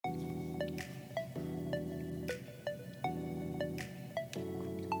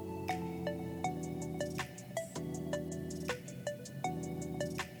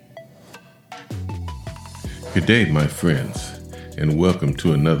Good day, my friends, and welcome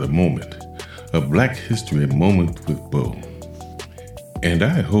to another moment, a Black History Moment with Bo. And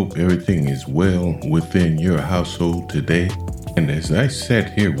I hope everything is well within your household today. And as I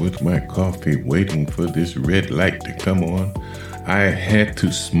sat here with my coffee waiting for this red light to come on, I had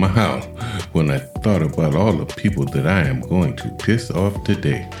to smile when I thought about all the people that I am going to piss off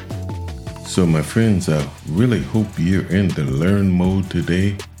today. So my friends, I really hope you're in the learn mode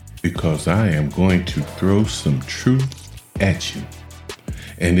today, because I am going to throw some truth at you.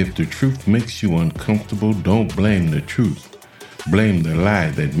 And if the truth makes you uncomfortable, don't blame the truth. Blame the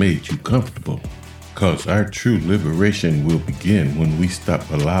lie that made you comfortable. Because our true liberation will begin when we stop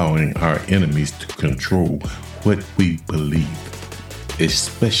allowing our enemies to control what we believe,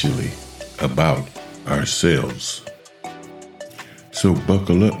 especially about ourselves. So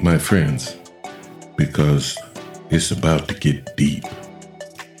buckle up, my friends, because it's about to get deep.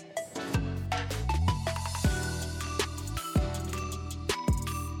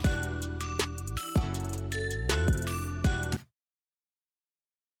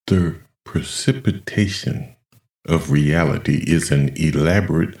 The precipitation of reality is an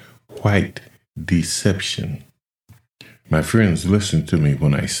elaborate white deception. My friends, listen to me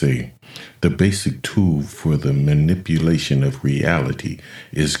when I say the basic tool for the manipulation of reality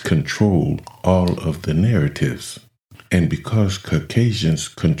is control all of the narratives. And because Caucasians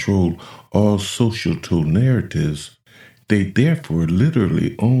control all societal narratives, they therefore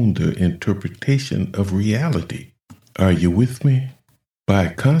literally own the interpretation of reality. Are you with me? By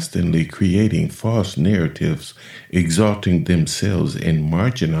constantly creating false narratives, exalting themselves and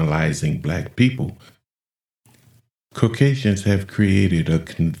marginalizing Black people, Caucasians have created a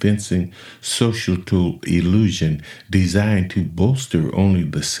convincing societal illusion designed to bolster only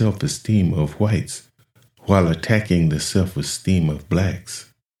the self-esteem of whites while attacking the self-esteem of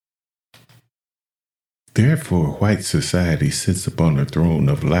Blacks. Therefore, white society sits upon a throne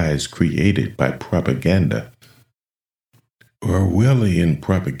of lies created by propaganda. Orwellian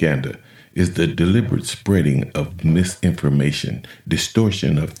propaganda is the deliberate spreading of misinformation,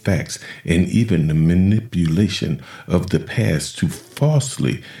 distortion of facts, and even the manipulation of the past to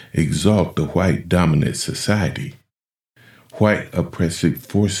falsely exalt the white dominant society. White oppressive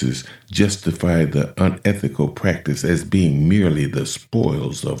forces justify the unethical practice as being merely the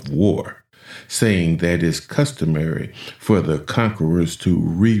spoils of war, saying that it's customary for the conquerors to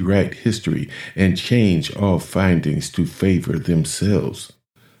rewrite history and change all findings to favor themselves.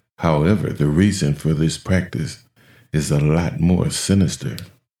 However, the reason for this practice is a lot more sinister.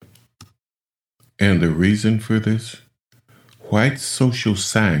 And the reason for this? White social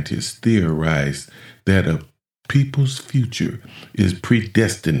scientists theorized that a people's future is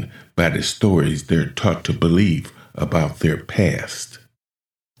predestined by the stories they're taught to believe about their past.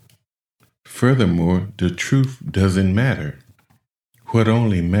 Furthermore, the truth doesn't matter. What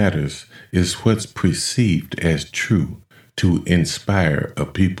only matters is what's perceived as true to inspire a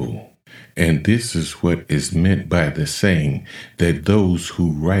people. And this is what is meant by the saying that those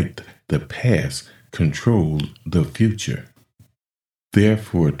who write the past control the future.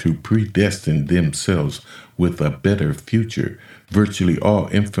 Therefore, to predestine themselves with a better future, virtually all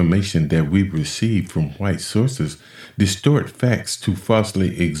information that we receive from white sources distort facts to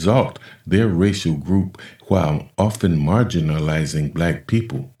falsely exalt their racial group while often marginalizing Black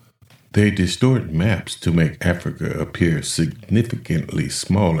people. They distort maps to make Africa appear significantly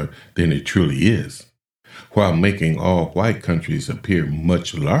smaller than it truly is, while making all white countries appear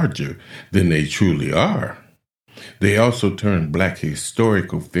much larger than they truly are. They also turn Black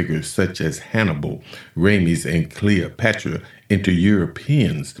historical figures such as Hannibal, Rames, and Cleopatra into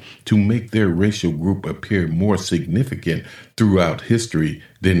Europeans to make their racial group appear more significant throughout history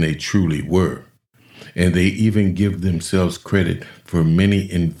than they truly were. And they even give themselves credit for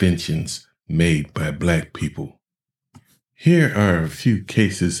many inventions made by Black people. Here are a few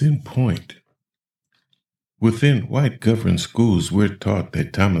cases in point. Within white-governed schools, we're taught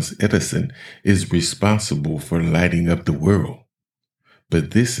that Thomas Edison is responsible for lighting up the world.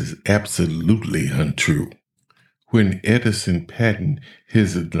 But this is absolutely untrue. When Edison patented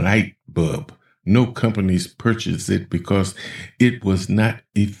his light bulb, no companies purchased it because it was not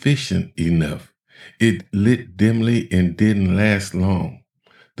efficient enough. It lit dimly and didn't last long.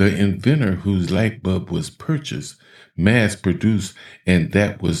 The inventor whose light bulb was purchased, mass-produced, and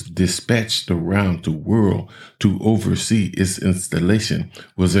that was dispatched around the world to oversee its installation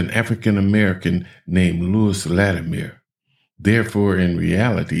was an African-American named Louis Latimer. Therefore, in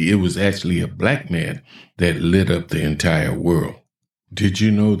reality, it was actually a Black man that lit up the entire world. Did you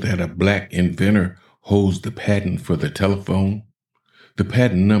know that a Black inventor holds the patent for the telephone? The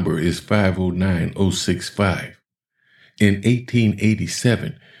patent number is 509065. In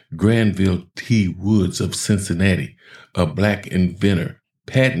 1887, Granville T. Woods of Cincinnati, a black inventor,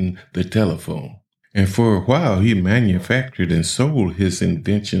 patented the telephone. And for a while, he manufactured and sold his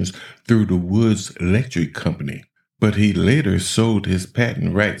inventions through the Woods Electric Company. But he later sold his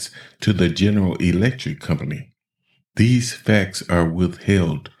patent rights to the General Electric Company. These facts are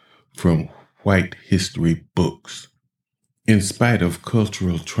withheld from white history books. In spite of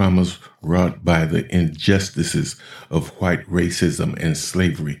cultural traumas wrought by the injustices of white racism and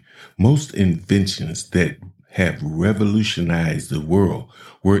slavery, most inventions that have revolutionized the world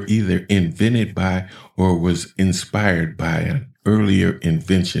were either invented by or was inspired by an earlier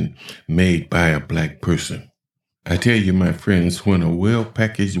invention made by a black person. I tell you, my friends, when a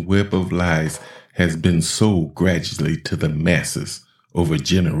well-packaged web of lies has been sold gradually to the masses over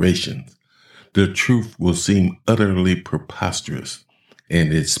generations, the truth will seem utterly preposterous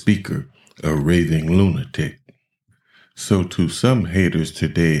and its speaker a raving lunatic. So to some haters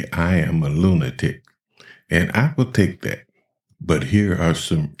today, I am a lunatic, and I will take that. But here are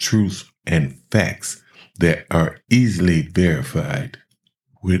some truths and facts that are easily verified.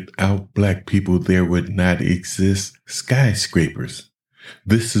 Without black people, there would not exist skyscrapers.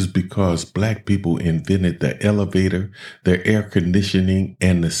 This is because black people invented the elevator, the air conditioning,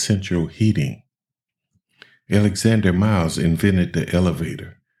 and the central heating. Alexander Miles invented the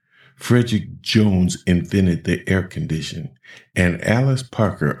elevator. Frederick Jones invented the air condition. And Alice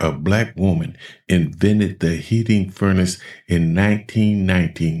Parker, a black woman, invented the heating furnace in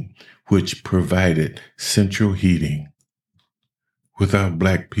 1919, which provided central heating. Without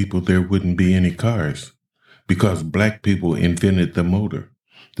black people, there wouldn't be any cars, because black people invented the motor,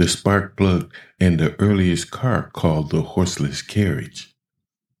 the spark plug, and the earliest car called the horseless carriage.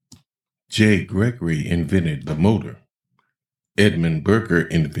 J. Gregory invented the motor. Edmund Burger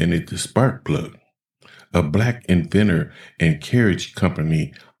invented the spark plug. A black inventor and carriage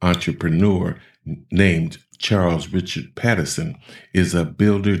company entrepreneur named Charles Richard Patterson is a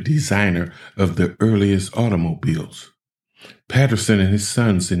builder-designer of the earliest automobiles. Patterson and his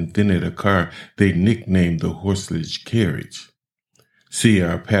sons invented a car they nicknamed the horseless carriage.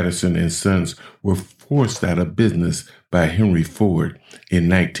 C.R. Patterson and Sons were forced out of business by Henry Ford in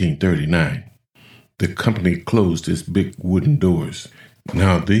 1939. The company closed its big wooden doors.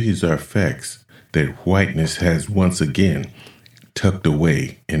 Now these are facts that whiteness has once again tucked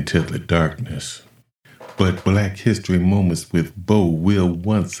away into the darkness. But Black History Moments with Bo will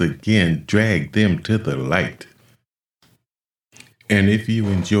once again drag them to the light. And if you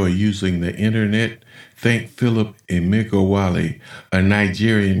enjoy using the internet, thank Philip Emeagwali, a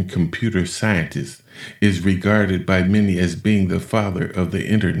Nigerian computer scientist, is regarded by many as being the father of the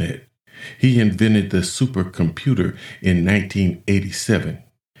internet. He invented the supercomputer in 1987.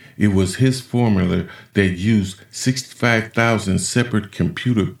 It was his formula that used 65,000 separate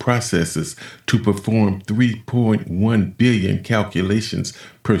computer processes to perform 3.1 billion calculations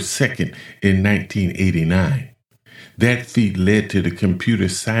per second in 1989. That feat led to the computer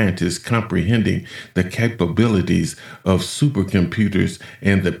scientists comprehending the capabilities of supercomputers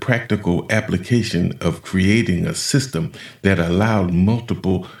and the practical application of creating a system that allowed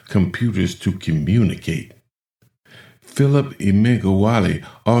multiple computers to communicate. Philip Emeagwali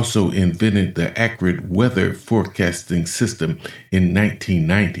also invented the accurate weather forecasting system in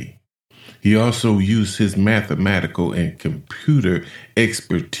 1990. He also used his mathematical and computer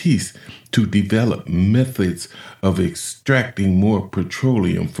expertise to develop methods of extracting more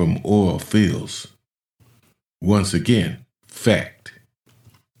petroleum from oil fields. Once again, fact.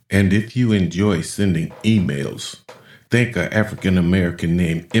 And if you enjoy sending emails, thank an African American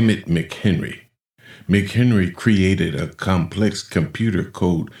named Emmett McHenry. McHenry created a complex computer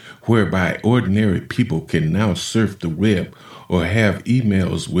code whereby ordinary people can now surf the web or have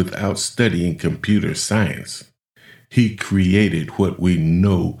emails without studying computer science. He created what we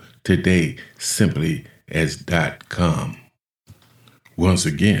know today simply as .com. Once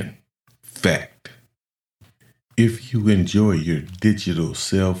again, fact. If you enjoy your digital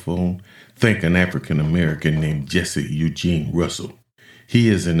cell phone, thank an African American named Jesse Eugene Russell. He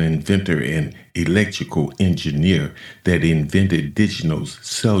is an inventor and electrical engineer that invented digital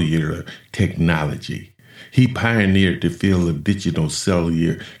cellular technology. He pioneered the field of digital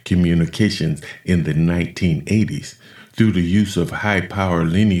cellular communications in the 1980s through the use of high-power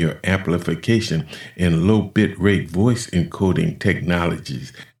linear amplification and low-bit rate voice encoding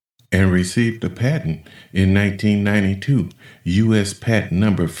technologies, and received a patent in 1992, U.S. patent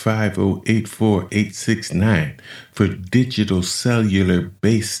number 5084869, for digital cellular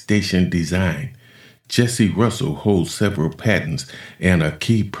base station design. Jesse Russell holds several patents and a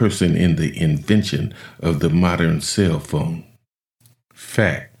key person in the invention of the modern cell phone.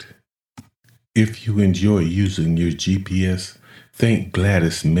 Fact: if you enjoy using your GPS, thank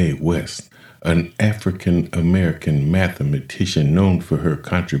Gladys Mae West, an African-American mathematician known for her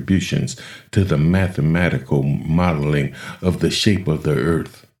contributions to the mathematical modeling of the shape of the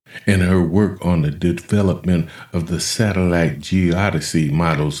Earth, and her work on the development of the satellite geodesy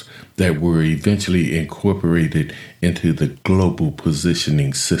models that were eventually incorporated into the Global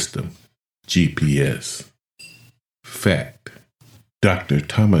Positioning System, GPS. Fact: Dr.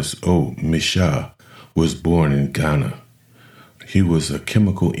 Thomas O. Misha was born in Ghana. He was a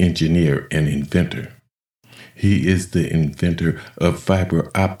chemical engineer and inventor. He is the inventor of fiber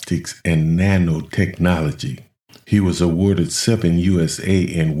optics and nanotechnology. He was awarded 7 USA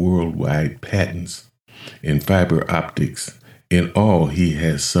and worldwide patents in fiber optics. In all, he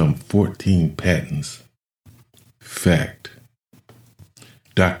has some 14 patents. Fact: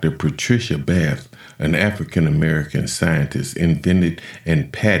 Dr. Patricia Bath, an African-American scientist, invented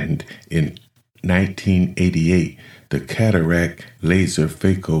and patented in 1988 the cataract laser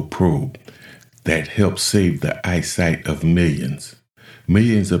phaco probe that helped save the eyesight of millions.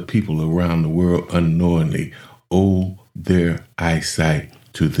 Millions of people around the world unknowingly owe their eyesight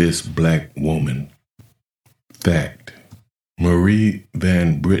to this black woman. Fact: Marie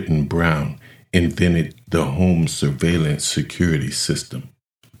Van Britten Brown invented the home surveillance security system.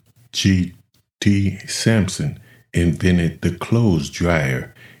 G.T. Sampson invented the clothes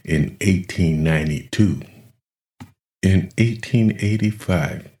dryer in 1892. In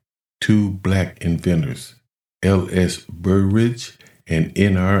 1885, two black inventors, L.S. Burridge and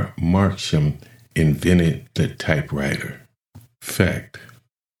N.R. Marsham, invented the typewriter. Fact: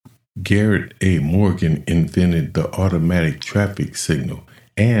 Garrett A. Morgan invented the automatic traffic signal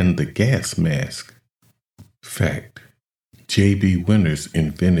and the gas mask. Fact: J.B. Winters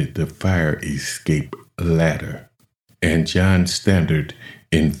invented the fire escape ladder, and John Standard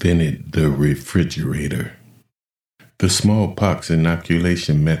invented the refrigerator. The smallpox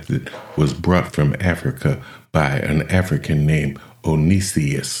inoculation method was brought from Africa by an African named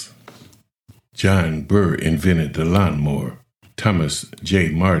Onesius. John Burr invented the lawnmower. Thomas J.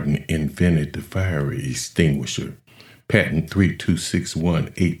 Martin invented the fire extinguisher. Patent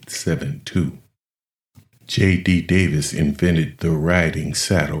 3261872. J.D. Davis invented the riding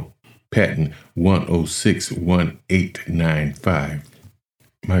saddle. Patent 1061895.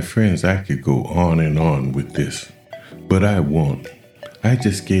 My friends, I could go on and on with this, but I won't. I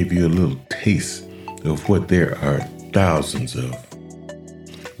just gave you a little taste of what there are thousands of.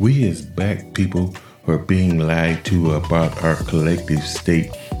 We as black people are being lied to about our collective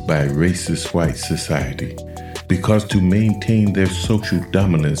state by racist white society, because to maintain their social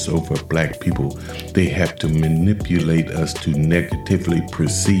dominance over black people, they have to manipulate us to negatively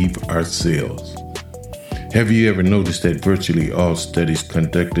perceive ourselves. Have you ever noticed that virtually all studies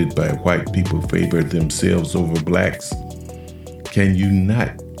conducted by white people favor themselves over blacks? Can you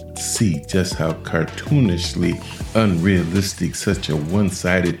not see just how cartoonishly unrealistic such a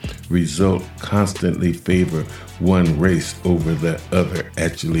one-sided result constantly favor one race over the other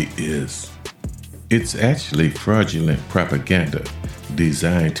actually is? It's actually fraudulent propaganda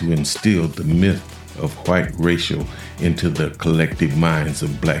designed to instill the myth of white racial into the collective minds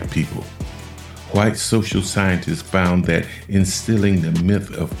of black people. White social scientists found that instilling the myth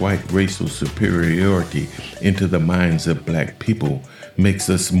of white racial superiority into the minds of black people makes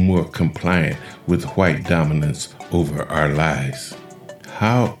us more compliant with white dominance over our lives.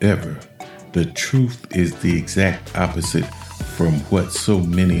 However, the truth is the exact opposite from what so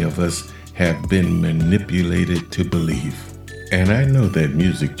many of us have been manipulated to believe. And I know that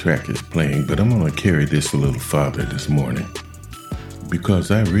music track is playing, but I'm going to carry this a little farther this morning,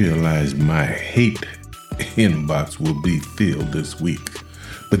 because I realize my hate inbox will be filled this week.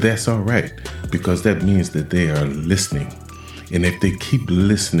 But that's all right, because that means that they are listening. And if they keep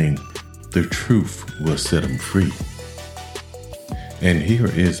listening, the truth will set them free. And here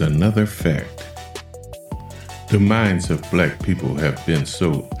is another fact. The minds of black people have been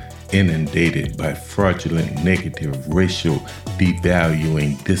so inundated by fraudulent, negative, racial,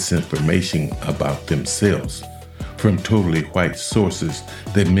 devaluing disinformation about themselves from totally white sources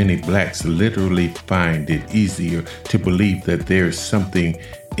that many blacks literally find it easier to believe that there's something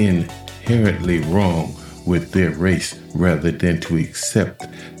inherently wrong with their race rather than to accept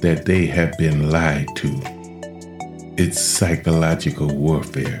that they have been lied to. It's psychological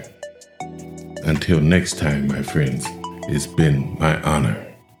warfare. Until next time, my friends, it's been my honor.